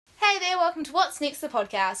welcome to What's Next, the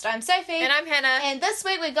podcast. I'm Sophie. And I'm Hannah. And this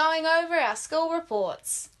week we're going over our school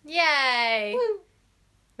reports. Yay! Woo.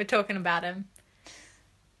 We're talking about him.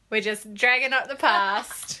 We're just dragging up the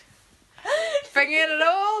past. Bringing it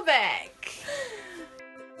all back.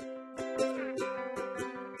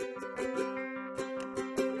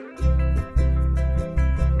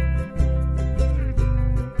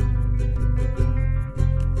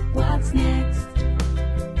 What's next?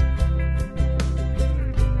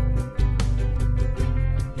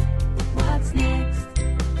 What's next?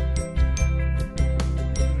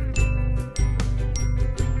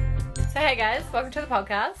 So hey guys, welcome to the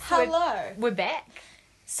podcast. Hello. We're back.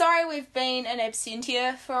 Sorry we've been in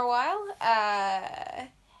absentia for a while.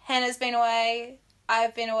 Hannah's been away.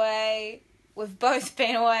 I've been away. We've both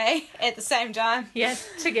been away at the same time. Yes,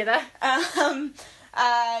 together.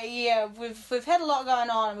 Yeah, we've had a lot going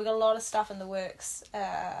on and we've got a lot of stuff in the works.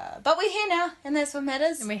 But we're here now, and that's what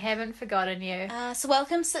matters. And we haven't forgotten you. So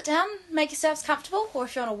welcome, sit down, make yourselves comfortable, or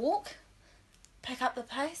if you're on a walk, pick up the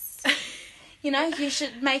pace. You know, you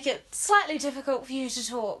should make it slightly difficult for you to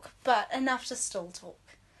talk, but enough to still talk.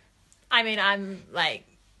 I mean, I'm like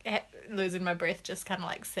losing my breath just kind of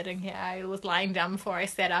like sitting here. I was lying down before I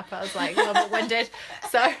sat up. I was like a little bit winded.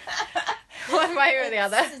 So one way or the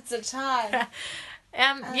other. It's a time.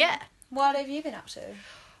 Yeah. What have you been up to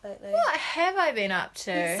lately? What have I been up to?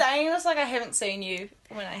 Saying this like I haven't seen you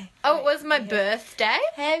when I... Oh, it was my birthday.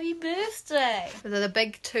 Happy birthday. Was it a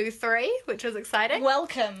big 2-3, which was exciting?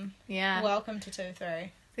 Welcome. Yeah. Welcome to 2-3.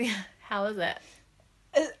 How is it?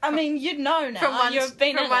 I mean, you'd know now. From one, You've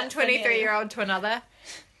been from in one it for nearly- 23-year-old to another.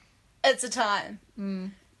 It's a time.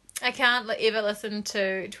 I can't ever listen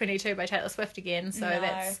to 22 by Taylor Swift again, so No.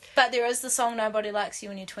 that's... But there is the song Nobody Likes You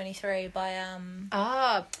When You're 23 by,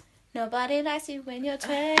 Oh, Nobody Likes You When You're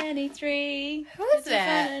 23. Who is It's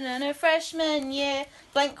that? fun and a freshman year.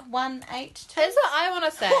 Blink 182. That's what I want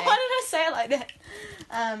to say. Why did I say it like that?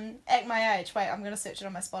 At my age. Wait, I'm going to search it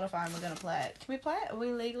on my Spotify and we're going to play it. Can we play it? Are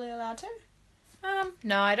we legally allowed to?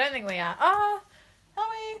 No, I don't think we are. Oh, Are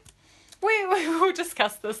we? we will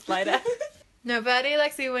discuss this later. Nobody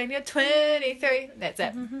likes you when you're 23. That's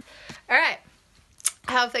it. All right.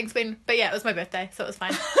 How have things been? But yeah, it was my birthday, so it was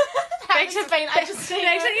fine. I just need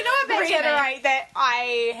Actually, you know what? Back to me. reiterate that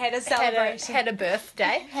I had a celebration. Had a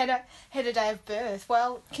birthday. Had a day of birth.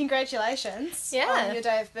 Well, congratulations on your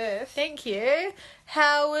day of birth. Thank you.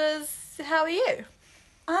 How are you?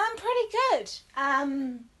 I'm pretty good.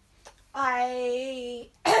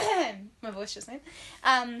 My voice just went.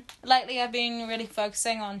 Lately I've been really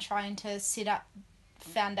focusing on trying to set up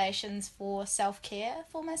foundations for self-care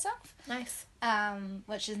for myself. Nice.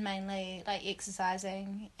 Which is mainly like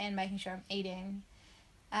exercising and making sure I'm eating,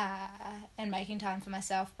 and making time for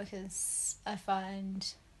myself, because I find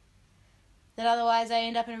that otherwise I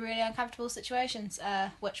end up in really uncomfortable situations,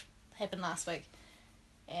 which happened last week,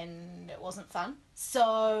 and it wasn't fun.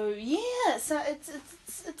 So yeah, so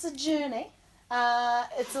it's a journey.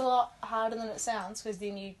 It's a lot harder than it sounds, because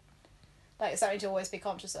then you like it's something to always be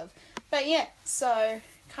conscious of. But yeah, so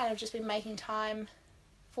kind of just been making time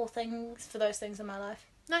for those things in my life.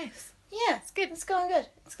 Nice. Yeah, It's good. It's going good.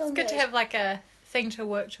 It's Good to have like a thing to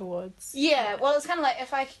work towards. Yeah, well, it's kind of like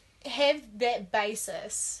if I have that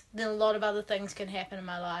basis, then a lot of other things can happen in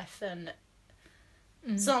my life, and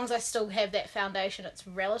as long as I still have that foundation, it's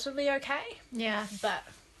relatively okay. Yeah. But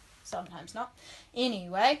sometimes not.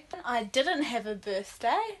 Anyway, I didn't have a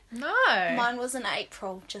birthday. No. Mine was in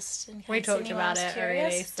April, just in case We talked anyone about was it curious.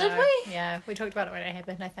 already. So, Did we? Yeah, we talked about it when it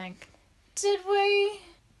happened, I think. Did we?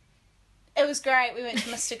 It was great. We went to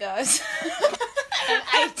Mr. Go's and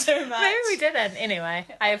ate too much. Maybe we didn't. Anyway,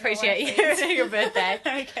 I appreciate No, you and your birthday.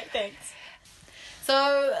 Okay, thanks.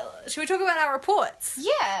 So, should we talk about our reports?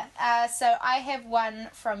 Yeah, so I have one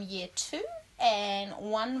from year 2 and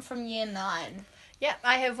one from year 9. Yeah,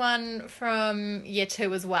 I have one from year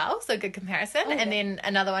 2 as well, so good comparison. Oh, and yeah. then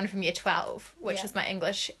another one from year 12, which Yeah. is my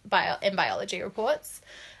English and biology reports.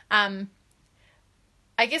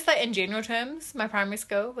 I guess like in general terms, my primary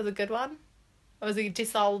school was a good one. It was a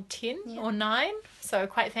decile 10 or 9, so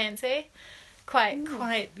quite fancy. Quite,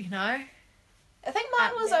 you know. I think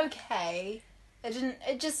mine was Yeah. okay. I don't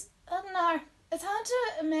know. It's hard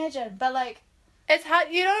to imagine, but like, It's hard,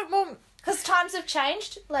 you don't, well, because times have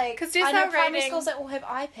changed. Like, 'Cause I know decile primary rating- schools that all have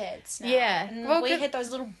iPads now. Yeah. And Well, we 'cause- had those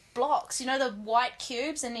little blocks, you know, the white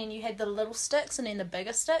cubes, and then you had the little sticks and then the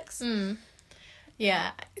bigger sticks.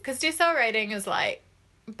 yeah, because decile rating is like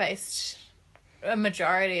based, a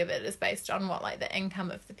majority of it is based on what like the income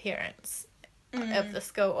of the parents of the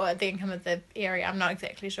school or the income of the area. I'm not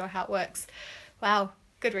exactly sure how it works. Wow,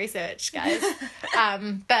 good research, guys.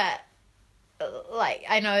 But like,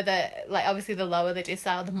 I know that, like, obviously the lower the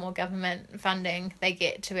decile, the more government funding they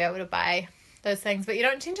get to be able to buy those things. But you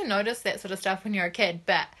don't tend to notice that sort of stuff when you're a kid.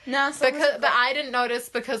 But No, but I didn't notice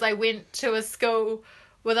because I went to a school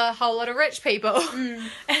with a whole lot of rich people.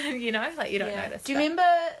 And, you know, like, you don't notice. Do you remember,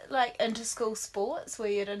 like, inter-school sports where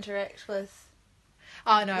you'd interact with...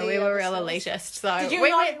 Oh, no, we were real schools? elitist, so Did you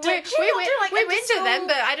we not went do- did you not do, like, we went to inter-school- them,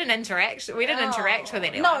 but I didn't interact. We didn't interact with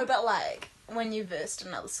anyone. No, but, like, when you versed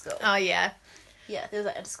another school. Oh, yeah. Yeah, there was,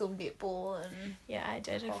 like, inter-school netball and... Yeah, I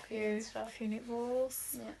did a Hockey few and stuff.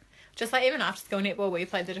 netballs. Yeah. Just like even after school netball, we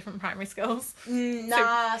played the different primary schools.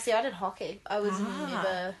 Nah, see, I did hockey. I was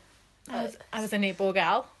never... I was a netball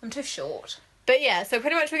gal. I'm too short. But yeah, so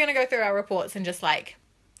pretty much we're going to go through our reports and just like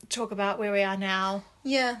talk about where we are now,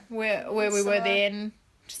 Yeah. where we were then.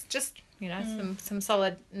 Just you know, some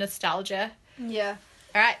solid nostalgia. Yeah.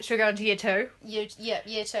 All right, should we go into year 2? Year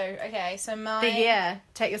 2. Okay, so my... The year,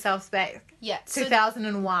 take yourselves back. Yeah. So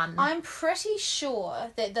 2001. I'm pretty sure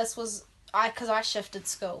that this was... Because I shifted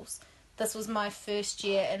schools. This was my first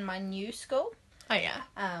year in my new school. Oh, yeah.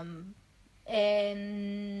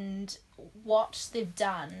 And what they've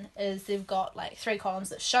done is they've got like 3 columns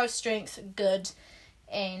that show strength, good,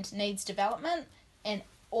 and needs development. And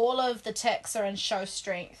all of the ticks are in show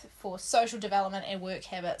strength for social development and work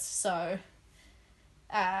habits. So,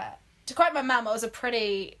 to quote my mum, I was a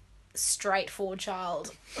pretty straightforward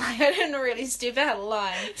child. Like, I didn't really step out of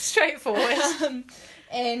line. Straightforward.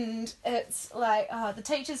 And it's like, the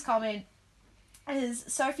teacher's comment is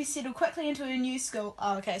Sophie settled quickly into her new school.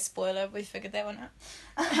 Oh, okay, spoiler, we figured that one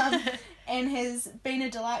out. And has been a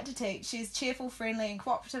delight to teach. She's cheerful, friendly, and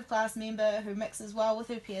cooperative class member who mixes well with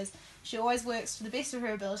her peers. She always works to the best of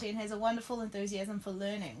her ability and has a wonderful enthusiasm for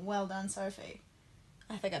learning. Well done, Sophie.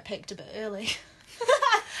 I think I peaked a bit early.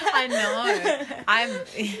 I know.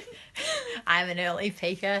 I'm an early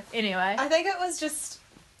peaker. Anyway. I think it was just,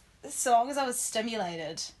 so long as I was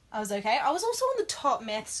stimulated, I was okay. I was also on the top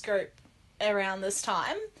maths group around this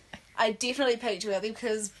time. I definitely peaked early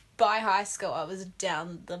because by high school I was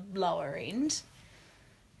down the lower end.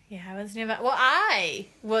 Yeah, I was never... Well, I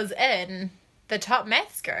was in the top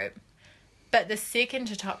maths group, but the second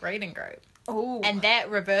to top reading group. Oh. And that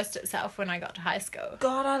reversed itself when I got to high school.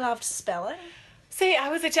 God, I loved spelling. See, I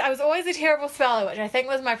was always a terrible speller, which I think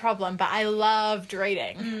was my problem, but I loved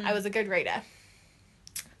reading. I was a good reader.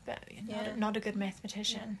 But not a good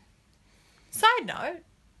mathematician. Yeah. Side note,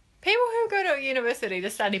 people who go to university to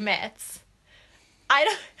study maths,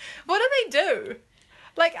 what do they do?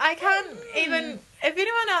 Like, I can't even... If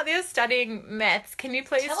anyone out there is studying maths, can you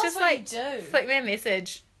please Tell just, us what like, you do. flick me a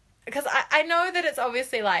message? Because I know that it's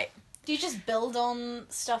obviously, like... Do you just build on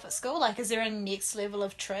stuff at school? Like, is there a next level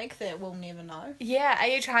of trig that we'll never know? Yeah, are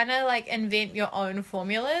you trying to, like, invent your own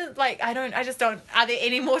formulas? Like, I just don't... Are there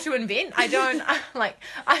any more to invent? I don't...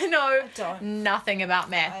 I know nothing about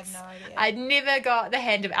maths. I have no idea. I never got the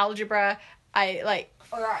hand of algebra. Alright,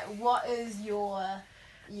 what is your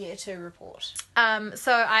year 2 report?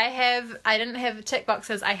 So I didn't have tick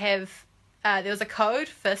boxes. I have... there was a code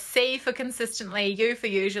for C for consistently, U for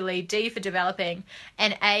usually, D for developing,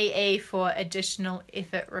 and AE for additional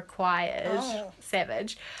effort required. Oh.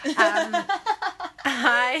 Savage.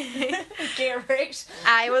 Get wrecked.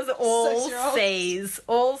 I was all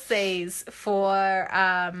 6-year-olds. C's for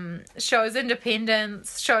shows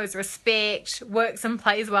independence, shows respect, works and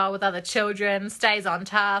plays well with other children, stays on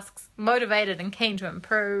tasks, motivated and keen to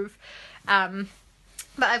improve. But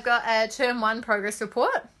I've got a term 1 progress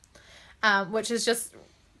report. Which is just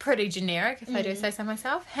pretty generic, if I do say so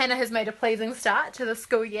myself. Hannah has made a pleasing start to the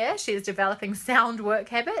school year. She is developing sound work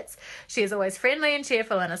habits. She is always friendly and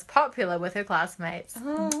cheerful and is popular with her classmates.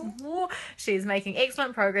 Oh. She is making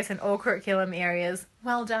excellent progress in all curriculum areas.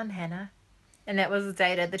 Well done, Hannah. And that was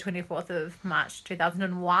dated the 24th of March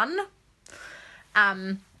 2001.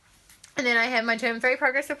 And then I have my term 3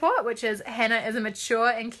 progress report, which is Hannah is a mature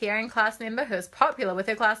and caring class member who is popular with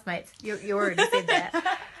her classmates. You already said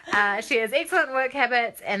that. She has excellent work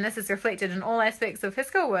habits, and this is reflected in all aspects of her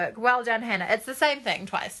schoolwork. Well done, Hannah. It's the same thing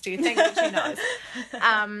twice. Do you think that she knows?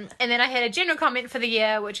 And then I had a general comment for the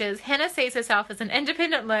year, which is Hannah sees herself as an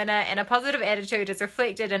independent learner, and a positive attitude is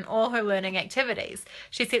reflected in all her learning activities.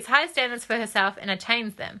 She sets high standards for herself and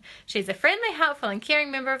attains them. She's a friendly, helpful, and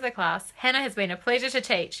caring member of the class. Hannah has been a pleasure to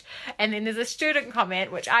teach. And then there's a student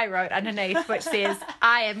comment, which I wrote underneath, which says,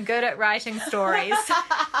 I am good at writing stories.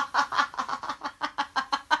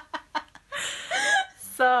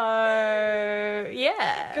 So,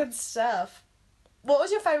 yeah. Good stuff. What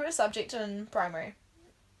was your favourite subject in primary?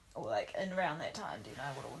 Or, like, in around that time, do you know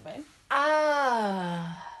what it would be?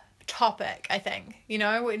 topic, I think. You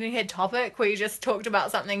know, when you had topic where you just talked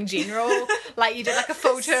about something general, like you did like a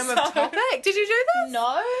full term of topic. Did you do this?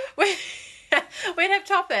 No. We'd have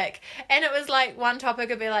topic, and it was like one topic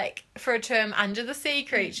would be like for a term under the sea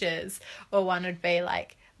creatures, or one would be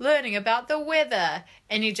like learning about the weather,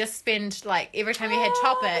 and you just spend like every time you had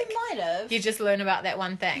topic, We might have. you just learn about that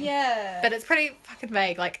one thing. Yeah. But it's pretty fucking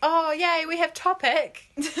vague. Like, oh yay, we have topic.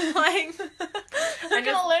 Like, I'm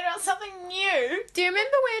gonna learn about something new. do you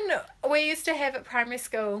remember when we used to have at primary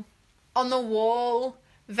school on the wall,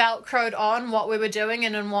 velcroed on what we were doing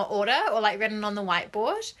and in what order, or like written on the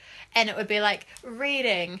whiteboard, and it would be like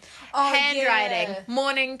reading, handwriting, yeah.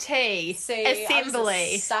 morning tea, See, I was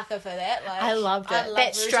assembly. a sucker for that. Like, I loved it. love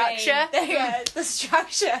That routine. structure. Yeah, the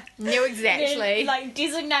structure. Knew exactly. Then, like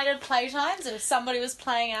designated playtimes, and if somebody was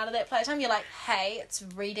playing out of that playtime, you're like, hey, it's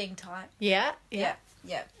reading time. Yeah. Yeah.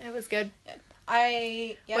 It was good.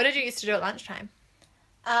 Yeah. What did you used to do at lunchtime?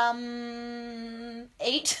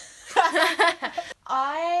 Eat.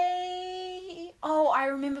 I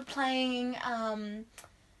remember playing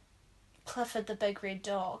Clifford the Big Red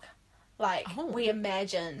Dog. Like, we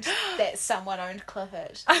imagined that someone owned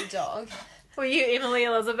Clifford the dog. Were you Emily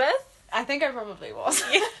Elizabeth? I think I probably was.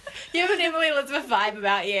 You have an Emily Elizabeth vibe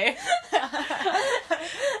about you.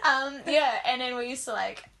 Yeah, and then we used to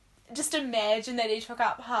like just imagine that he took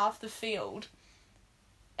up half the field.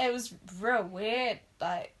 It was real weird.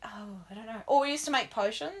 Like, I don't know. Or we used to make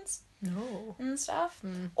potions No. and stuff.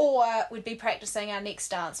 Or we'd be practicing our next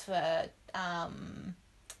dance for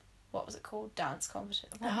what was it called? Dance competition.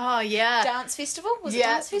 Oh yeah. Dance festival? Was it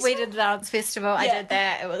Yeah, dance festival? we did the dance festival. I Yeah. did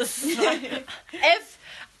that. It was if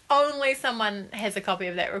only someone has a copy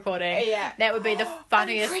of that recording. Yeah. That would be the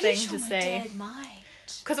funniest I'm thing pretty sure to my see. dad might.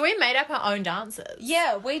 Because we made up our own dances.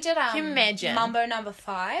 Yeah, we did Can you imagine? Mambo number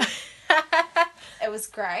 5. It was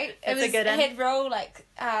great. That's a good it one. had real like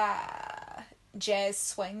jazz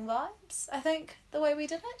swing vibes, I think, the way we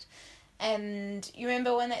did it. And you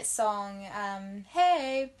remember when that song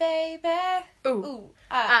Hey Baby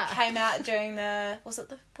came out during the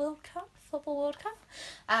World Cup? Football World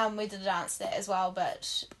Cup? We did a dance to that as well,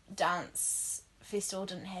 but dance festival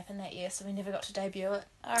didn't happen that year, so we never got to debut it.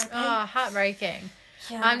 RIP. Oh, heartbreaking.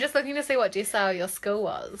 Yeah. I'm just looking to see what decile your school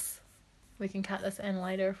was. We can cut this in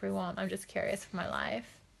later if we want. I'm just curious for my life.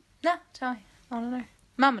 No, tell me. I don't know.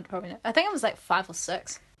 Mum would probably know. I think it was like 5 or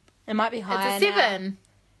 6. It might be higher. It's a 7.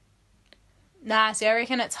 Now. Nah, see, I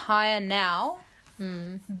reckon it's higher now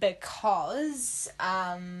Hmm. because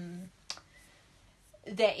that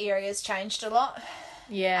area's changed a lot.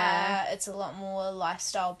 Yeah. It's a lot more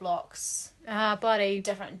lifestyle blocks, Bloody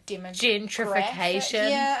different gentrification.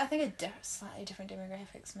 Yeah, I think slightly different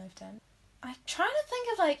demographics moved in. I'm trying to think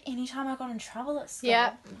of like any time I got in trouble at school.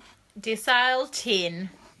 Yeah. Decile 10.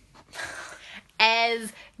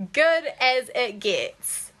 As good as it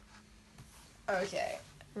gets. Okay.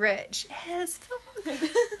 Rich as fuck.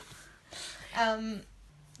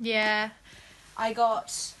 Yeah. I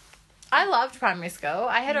got. I loved primary school.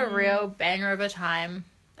 I had a real banger of a time.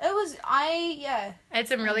 It was I had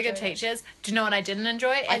some really good enjoyed it. teachers. Do you know what I didn't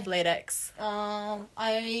enjoy? Athletics.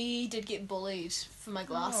 I did get bullied for my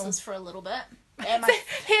glasses for a little bit. And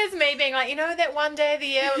Here's me being like, you know, that one day of the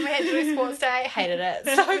year when we had to do sports day, hated it.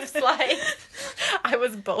 So it's like, I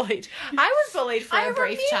was bullied. I was bullied for a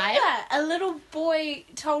brief time. A little boy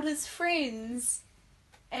told his friends,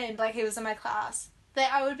 and like he was in my class,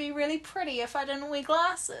 that I would be really pretty if I didn't wear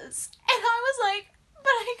glasses. And I was like, but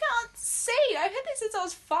I can't see. I've had this since I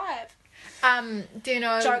was 5. Do you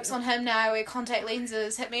know? Joke's on him now. I wear contact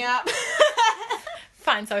lenses. Hit me up.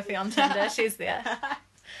 Find Sophie on Tinder. She's there.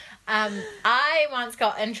 I once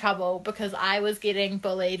got in trouble because I was getting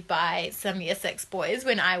bullied by some year 6 boys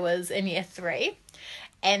when I was in year 3,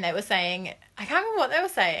 and they were saying, I can't remember what they were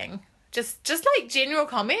saying, just like general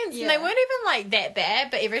comments, and they weren't even like that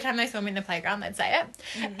bad, but every time they saw me in the playground they'd say it,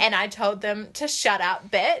 and I told them to shut up,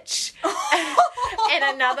 bitch.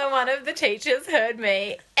 And another one of the teachers heard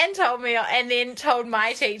me and told me, and then told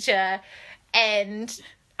my teacher, and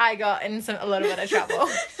I got in a little bit of trouble.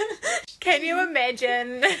 Can you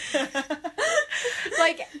imagine,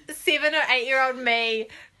 like, 7 or 8-year-old me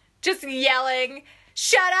just yelling,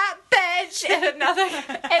 "Shut up, bitch!"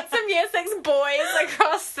 at some year 6 boys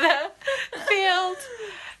across the field.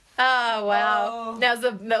 Oh wow, that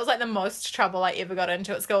was like the most trouble I ever got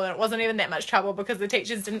into at school, and it wasn't even that much trouble because the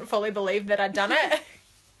teachers didn't fully believe that I'd done it.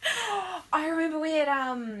 I remember we had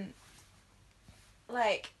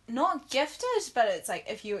like not gifted, but it's like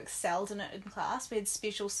if you excelled in it in class, we had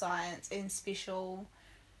special science and special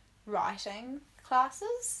writing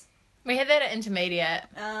classes. We had that at intermediate.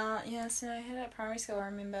 So I had it at primary school. I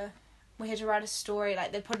remember we had to write a story.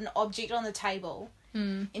 Like, they put an object on the table,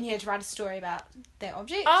 and you had to write a story about that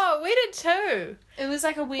object. Oh, we did too. It was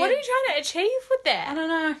like a weird... What are you trying to achieve with that? I don't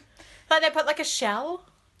know. Like, they put like a shell.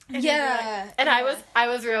 And Yeah. and I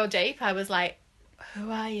was real deep. I was like, who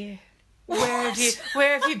are you? Where have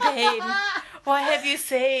you been? What have you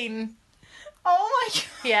seen? Oh my god.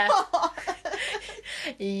 Yeah.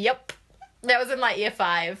 Yep. That was in like year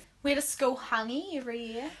 5. We had a school hungy every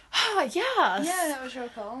year. Oh, yes. Yeah, that was real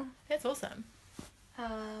cool. That's awesome.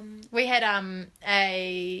 We had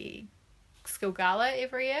a school gala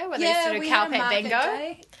every year where they used to do cowpat bingo.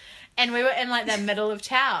 Day. And we were in like the middle of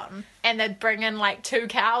town, and they'd bring in like 2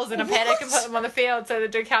 cows in a paddock and put them on the field so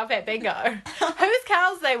they'd do cowpat bingo. Whose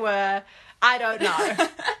cows they were, I don't know.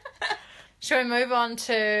 Shall we move on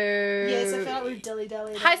to... Yes, I feel like we've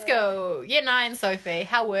dilly-dallied. High school. Year 9, Sophie.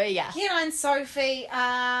 How were ya? Year 9, Sophie.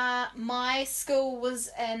 My school was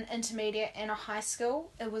an intermediate and a high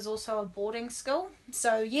school. It was also a boarding school.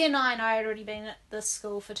 So year 9, I had already been at this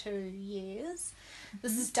school for 2 years.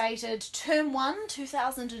 This is dated term 1,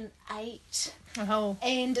 2008. Oh.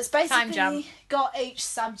 And it's basically Time jump. got each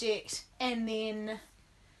subject and then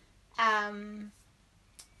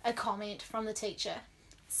a comment from the teacher.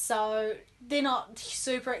 So they're not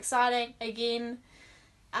super exciting. Again,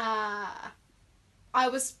 I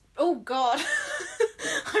was... Oh, God.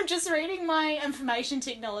 I'm just reading my information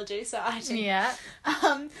technology, so I think... Yeah.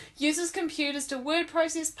 Uses computers to word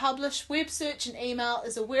process, publish, web search and email,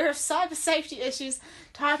 is aware of cyber safety issues,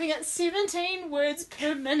 typing at 17 words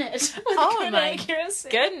per minute with good accuracy.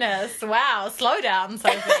 Goodness. Wow. Slow down,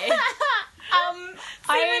 Sophie.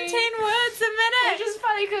 17 words a minute. Which is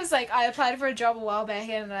funny because, like, I applied for a job a while back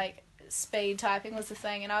and, like, speed typing was the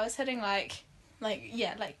thing, and I was hitting, like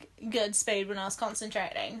good speed when I was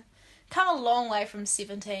concentrating. Come a long way from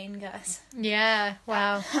 17, guys. Yeah,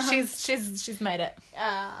 wow. She's made it.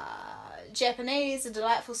 Japanese, a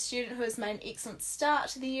delightful student who has made an excellent start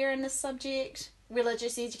to the year in this subject.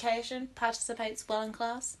 Religious education, participates well in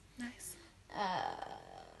class. Nice.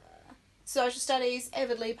 Social studies,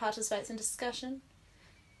 avidly participates in discussion.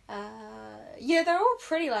 Yeah, they're all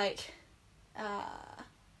pretty, like,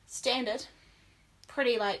 standard.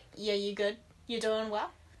 Pretty, like, yeah, you're good. You're doing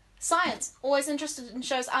well. Science, always interested and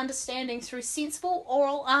shows understanding through sensible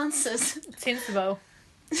oral answers. Sensible.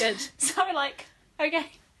 Good. So, like, okay,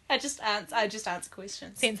 I just answer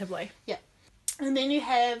questions. Sensibly. Yeah. And then you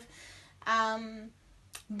have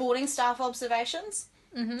boarding staff observations.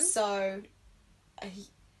 Mm-hmm. So,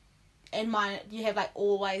 in mine, you have, like,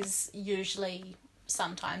 always, usually,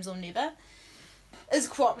 sometimes, or never. Is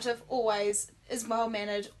cooperative, always. Is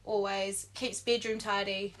well-mannered, always. Keeps bedroom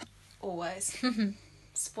tidy, always.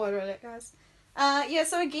 Spoiler alert, guys. Yeah,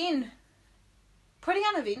 so again, pretty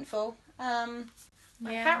uneventful. I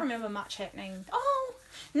can't remember much happening. Oh,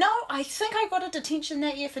 no, I think I got a detention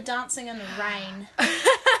that year for dancing in the rain.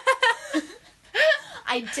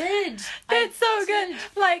 I did. That's so good.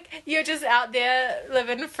 Like, you're just out there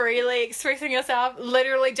living freely, expressing yourself,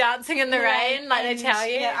 literally dancing in the rain, like they tell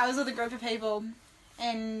you. Yeah, I was with a group of people,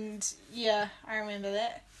 and yeah, I remember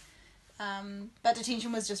that. But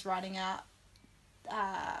detention was just writing out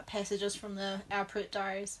passages from our prep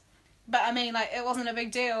diaries. But I mean, like, it wasn't a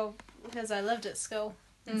big deal because I lived at school,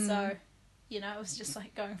 and so, you know, it was just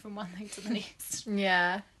like going from one thing to the next.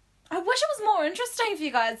 Yeah. I wish it was more interesting for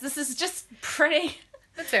you guys. This is just pretty...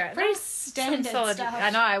 That's alright. Pretty standard solid stuff. I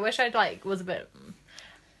know, I wish I'd, like, was a bit,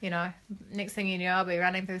 you know, next thing you know, I'll be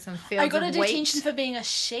running through some fields I got a of wheat. detention for being a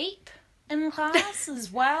sheep in class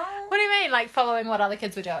as well. What do you mean? Like, following what other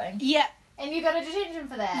kids were doing? Yeah. And you got a detention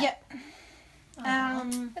for that? Yep.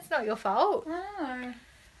 That's not your fault. No.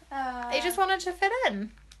 You just wanted to fit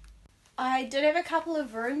in. I did have a couple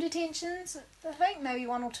of room detentions, I think, maybe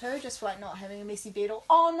 1 or 2, just for, like, not having a messy bed.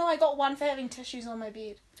 Oh, no, I got 1 for having tissues on my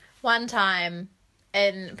bed. One time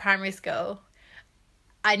in primary school,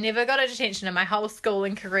 I never got a detention in my whole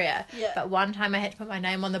schooling career. Yeah. But one time I had to put my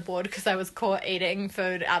name on the board because I was caught eating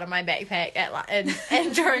food out of my backpack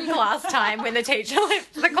and during class time when the teacher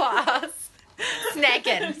left the class.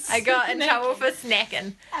 Snacking. I got in trouble for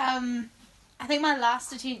snacking. I think my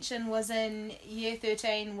last detention was in year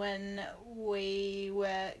 13 when we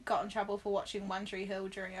got in trouble for watching One Tree Hill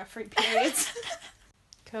during our fruit periods.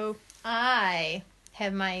 Cool. I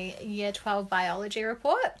have my year 12 biology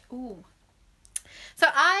report. Ooh. So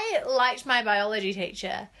I liked my biology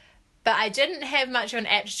teacher, but I didn't have much of an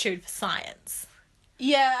aptitude for science.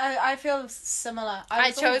 Yeah, I feel similar.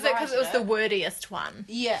 I chose it because it was the wordiest one.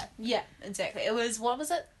 Yeah, exactly. It was, what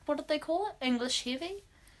did they call it? English heavy?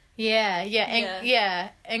 Yeah,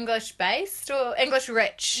 English based or English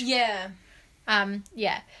rich. Yeah.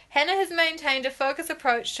 Hannah has maintained a focused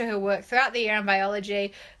approach to her work throughout the year in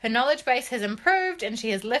biology. Her knowledge base has improved and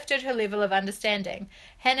she has lifted her level of understanding.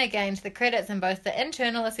 Hannah gained the credits in both the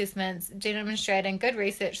internal assessments, demonstrating good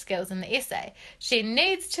research skills in the essay. She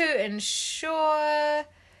needs to ensure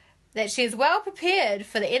that she is well prepared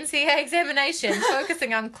for the NCEA examination,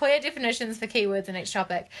 focusing on clear definitions for keywords in each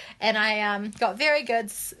topic. And I got very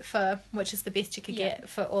goods for, which is the best you could get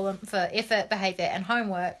for effort, behaviour, and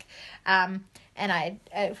homework. And I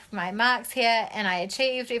my marks here, and I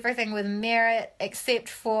achieved everything with merit except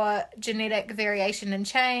for genetic variation and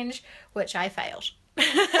change, which I failed. Which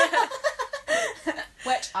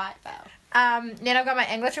I failed. Then I've got my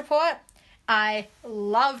English report. I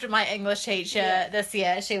loved my English teacher this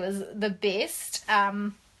year. She was the best.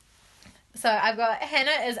 So I've got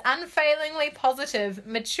Hannah is unfailingly positive,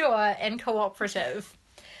 mature, and cooperative.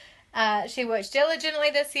 She worked diligently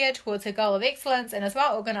this year towards her goal of excellence and is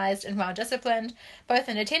well organised and well disciplined. Both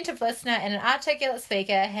an attentive listener and an articulate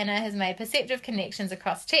speaker, Hannah has made perceptive connections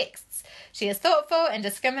across texts. She is thoughtful and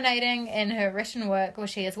discriminating in her written work, where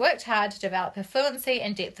she has worked hard to develop her fluency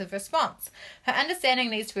and depth of response. Her understanding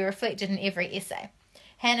needs to be reflected in every essay.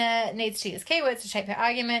 Hannah needs to use keywords to shape her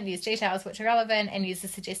argument, use details which are relevant, and use the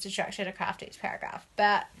suggested structure to craft each paragraph.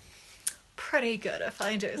 But pretty good if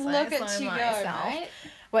I do say so myself. Right?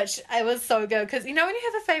 Which it was so good, because you know when you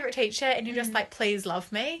have a favourite teacher and you're just like, please love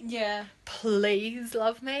me? Yeah. Please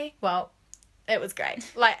love me? Well, it was great.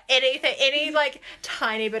 Like, any like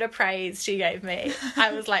tiny bit of praise she gave me,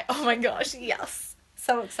 I was like, oh my gosh, yes.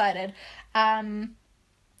 So excited. My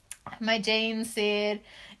dean said,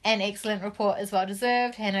 an excellent report is well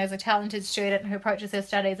deserved. Hannah is a talented student who approaches her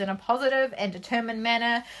studies in a positive and determined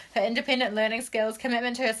manner. Her independent learning skills,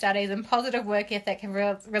 commitment to her studies, and positive work ethic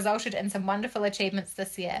have resulted in some wonderful achievements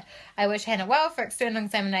this year. I wish Hannah well for external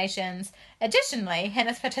examinations. Additionally,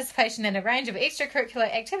 Hannah's participation in a range of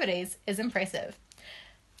extracurricular activities is impressive.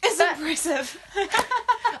 Impressive.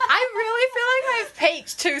 I really feel like I've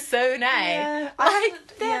peaked too soon, eh? Yeah.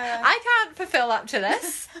 I can't fulfill up to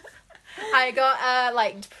this. I got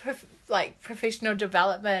a professional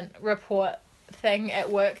development report thing at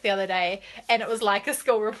work the other day, and it was like a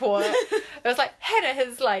school report. It was like, Hannah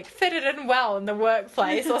has like fitted in well in the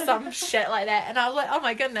workplace or some shit like that, and I was like, oh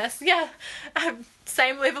my goodness, yeah,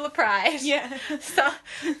 same level of pride. Yeah. So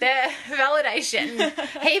the validation,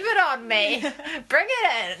 heap it on me, bring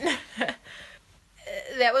it in.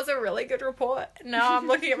 That was a really good report. Now I'm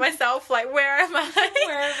looking at myself like, where am I?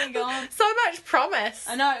 Where have we gone? So much promise.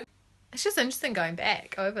 I know. It's just interesting going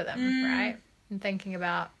back over them, right? And thinking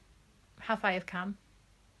about how far you've come.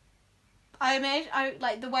 I imagine,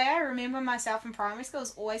 like, the way I remember myself in primary school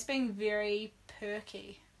is always being very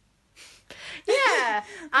perky. Yeah.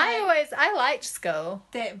 I liked school.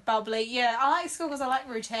 That bubbly. Yeah, I like school because I like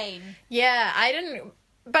routine. Yeah, I didn't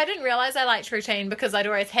realise I liked routine because I'd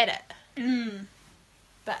always had it.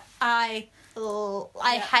 But I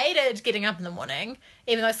hated getting up in the morning,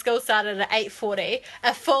 even though school started at 8:40,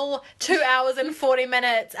 a full 2 hours and 40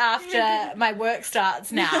 minutes after my work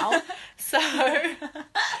starts now. So,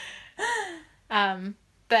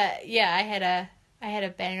 but yeah, I had a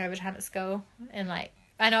bang over time at school, and like,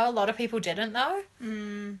 I know a lot of people didn't though.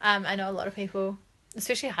 I know a lot of people,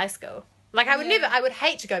 especially high school. Like, I would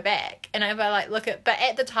hate to go back, and if I like look at, but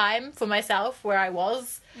at the time for myself where I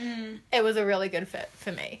was, it was a really good fit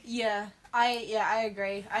for me. Yeah. I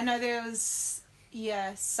agree. I know there was,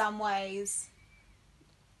 some ways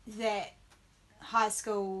that my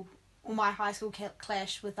high school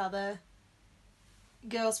clashed with other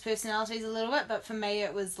girls' personalities a little bit, but for me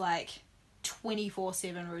it was like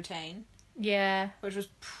 24/7 routine. Yeah. Which was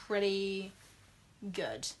pretty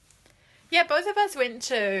good. Yeah, both of us went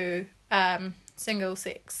to single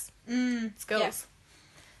sex schools.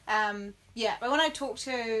 Yeah, but when I talk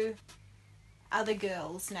to other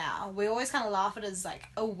girls now, we always kind of laugh at it as like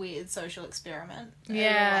a weird social experiment.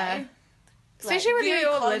 Yeah. Especially when you're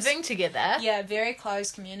all living together. Yeah, very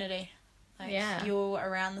close community. Like, yeah. You're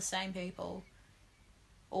around the same people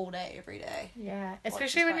all day, every day. Yeah.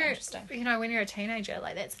 Especially when you're, when you're a teenager,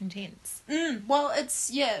 like, that's intense. Well,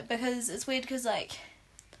 because it's weird because, like,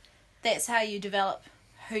 that's how you develop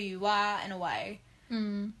who you are in a way.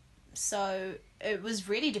 So it was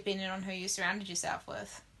really dependent on who you surrounded yourself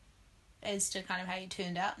with as to kind of how you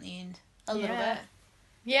turned out in the end a little bit.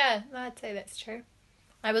 Yeah, I'd say that's true.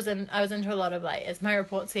 I was into a lot of, like, as my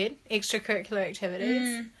report said, extracurricular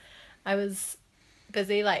activities. I was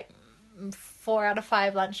busy like 4 out of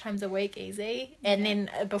 5 lunchtimes a week easy, and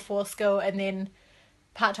then before school, and then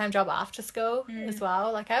part-time job after school as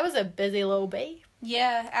well. Like, I was a busy little bee.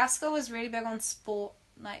 Yeah, our school was really big on sport.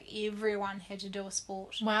 Like, everyone had to do a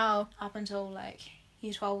sport Wow. up until, like,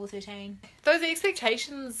 year 12 or 13. Those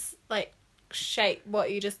expectations, like, shape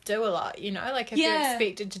what you just do a lot, you know? Like, if you're Yeah.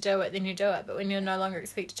 expected to do it, then you do it. But when you're no longer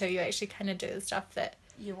expected to, you actually kind of do the stuff that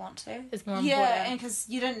You want to. is more Yeah, important. and because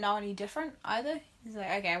you didn't know any different either. It's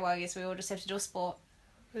like, okay, well, I guess we all just have to do a sport.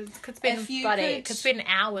 Could spend, If you could spend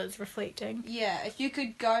hours reflecting. Yeah, if you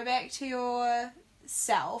could go back to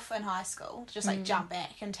yourself in high school, just, like, jump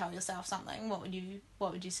back and tell yourself something, what would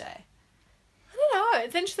you say? I don't know.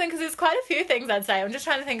 It's interesting because there's quite a few things I'd say. I'm just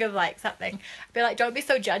trying to think of, like, something. I'd be like, don't be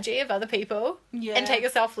so judgy of other people. Yeah. And take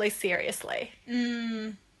yourself less seriously.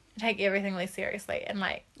 Mm, Take everything less seriously. And,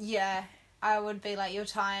 like... yeah, I would be like, your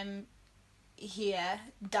time here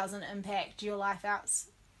doesn't impact your life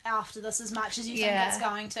after this as much as you think it's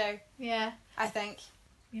going to. Yeah. I think.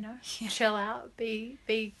 You know? Chill out. Be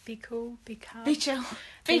cool. Be calm. Be chill.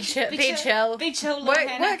 Be chill. Be chill. Be chill. Work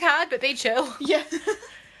hard, but be chill. Yeah.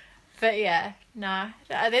 But yeah, nah.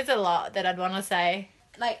 There's a lot that I'd want to say.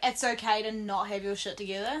 Like, it's okay to not have your shit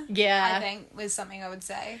together. Yeah. I think was something I would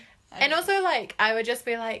say. And also, like, I would just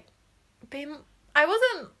be like, I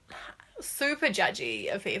wasn't super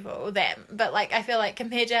judgy of people then, but, like, I feel like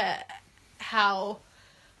compared to how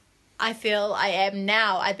I feel I am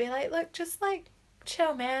now, I'd be like, look, just, like,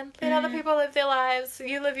 chill, man. Let other people live their lives.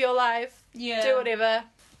 You live your life. Yeah. Do whatever.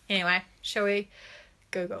 Anyway, shall we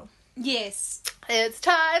Google? Yes. It's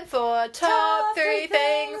time for top 3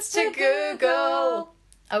 things to Google.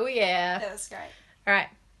 Oh, yeah. That was great. All right.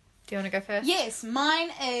 Do you want to go first? Yes,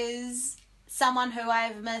 mine is someone who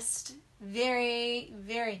I've missed very,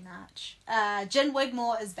 very much. Jen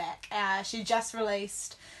Wigmore is back. She just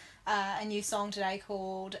released a new song today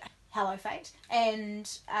called Hello Fate. And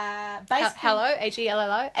basically... Hello?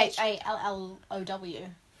 H-E-L-L-O? H-A-L-L-O-W.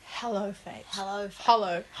 Hello, Fate. Hello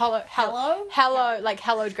Fate. Hello, like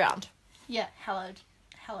hallowed ground. Yeah, Hello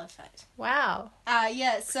Fate. Wow.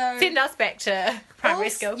 Yeah, so... Send us back to primary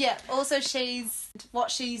school. Yeah, also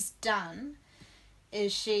what she's done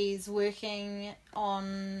is she's working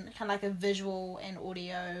on kind of like a visual and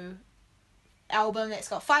audio album that's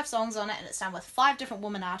got 5 songs on it, and it's done with 5 different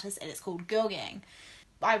women artists, and it's called Girl Gang.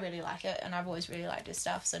 I really like it, and I've always really liked her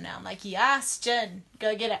stuff, so now I'm like, yes, Jen,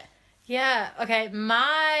 go get it. Yeah, okay,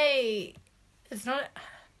 it's not...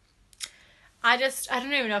 I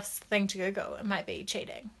don't even know if it's a thing to Google. It might be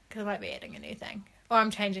cheating, because I might be adding a new thing. Or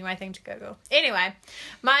I'm changing my thing to Google. Anyway,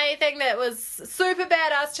 my thing that was super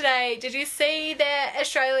badass today, did you see that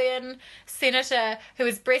Australian senator who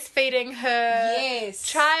was breastfeeding her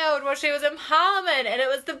child while she was in Parliament? And it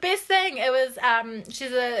was the best thing. It was,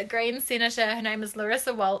 she's a Green senator. Her name is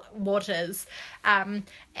Larissa Waters.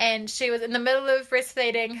 And she was in the middle of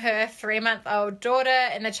breastfeeding her 3-month-old daughter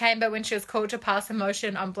in the chamber when she was called to pass a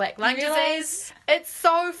motion on black lung disease. It's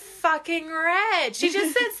so fucking rad. She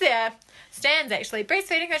just sits there, stands actually,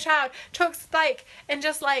 breastfeeding her child, talks and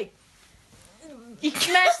just smashes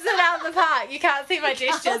it out of the park. You can't see my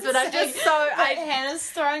gestures, but I'm just so... Hannah's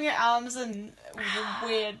throwing her arms in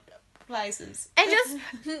weird places. And just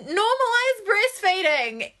normalise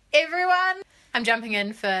breastfeeding, everyone. I'm jumping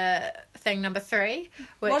in for thing number 3.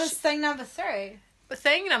 What is thing number 3?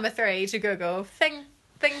 Thing number 3 to Google, thing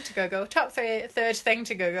to Google, top 3, third thing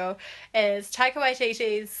to Google is Taika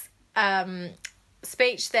Waititi's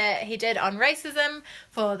speech that he did on racism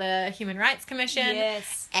for the Human Rights Commission.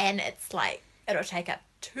 Yes. And it's like, it'll take up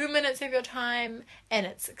 2 minutes of your time, and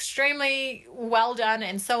it's extremely well done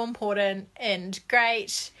and so important and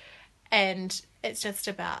great, and it's just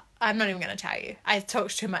about... I'm not even going to tell you. I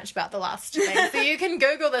talked too much about the last thing. So you can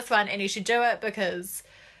Google this one, and you should do it because...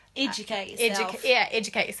 Educate yourself.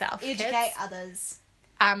 Educate yourself. Educate kids. others.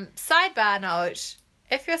 Sidebar note,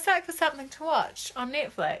 if you're stuck for something to watch on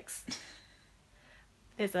Netflix,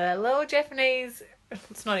 there's a little Japanese...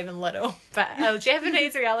 It's not even little, but a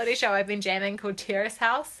Japanese reality show I've been jamming called Terrace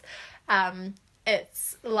House.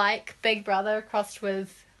 It's like Big Brother crossed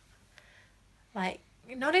with,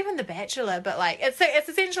 not even The Bachelor, but it's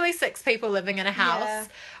essentially 6 people living in a house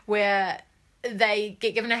where they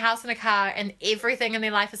get given a house and a car and everything in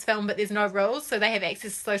their life is filmed, but there's no rules. So they have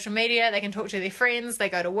access to social media, they can talk to their friends, they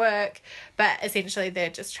go to work, but essentially they're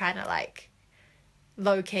just trying to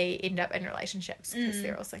low-key end up in relationships because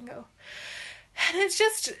they're all single. And it's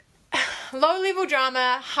just low-level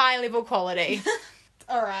drama, high-level quality.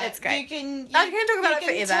 All right. It's great. I can talk about it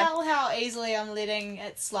forever. You can tell how easily I'm letting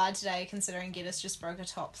it slide today, considering Geddes just broke a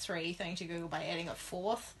top 3 thing to Google by adding a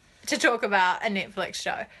 4th. To talk about a Netflix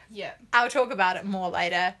show. Yeah. I'll talk about it more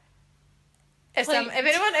later. If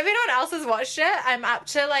anyone else has watched it, I'm up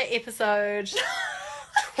to episode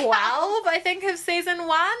 12, I think, of season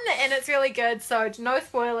 1, and it's really good. So no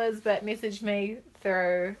spoilers, but message me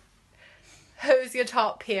through who's your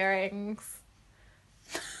top pairings.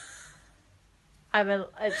 I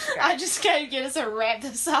just can't get us to wrap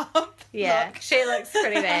this up. Yeah, Look. she looks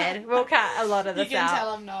pretty bad. We'll cut a lot of this out. You can tell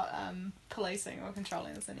I'm not policing or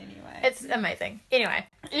controlling this in any way. It's amazing. Anyway,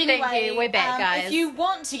 thank you. We're back, guys. If you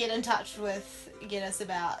want to get in touch get us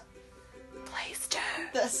about please do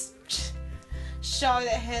this show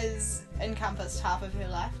that has encompassed half of her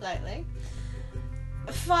life lately,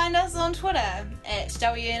 find us on Twitter at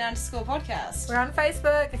WN_podcast. We're on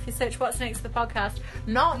Facebook. If you search What's Next the podcast,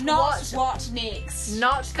 not what next,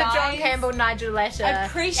 not the guys. John Campbell Nigel Latta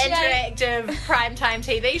interactive primetime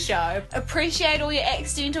TV show. Appreciate all your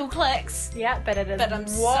accidental clicks. Yeah, but it is. But I'm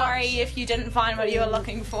sorry if you didn't find what you were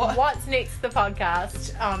looking for. What's Next the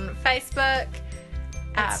podcast on Facebook.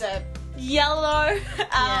 It's a yellow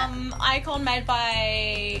icon made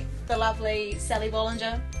by the lovely Sally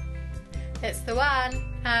Bollinger. It's the one.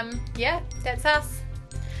 Yeah, that's us.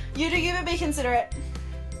 You do give it, be considerate.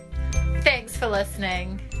 Thanks for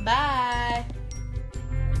listening. Bye.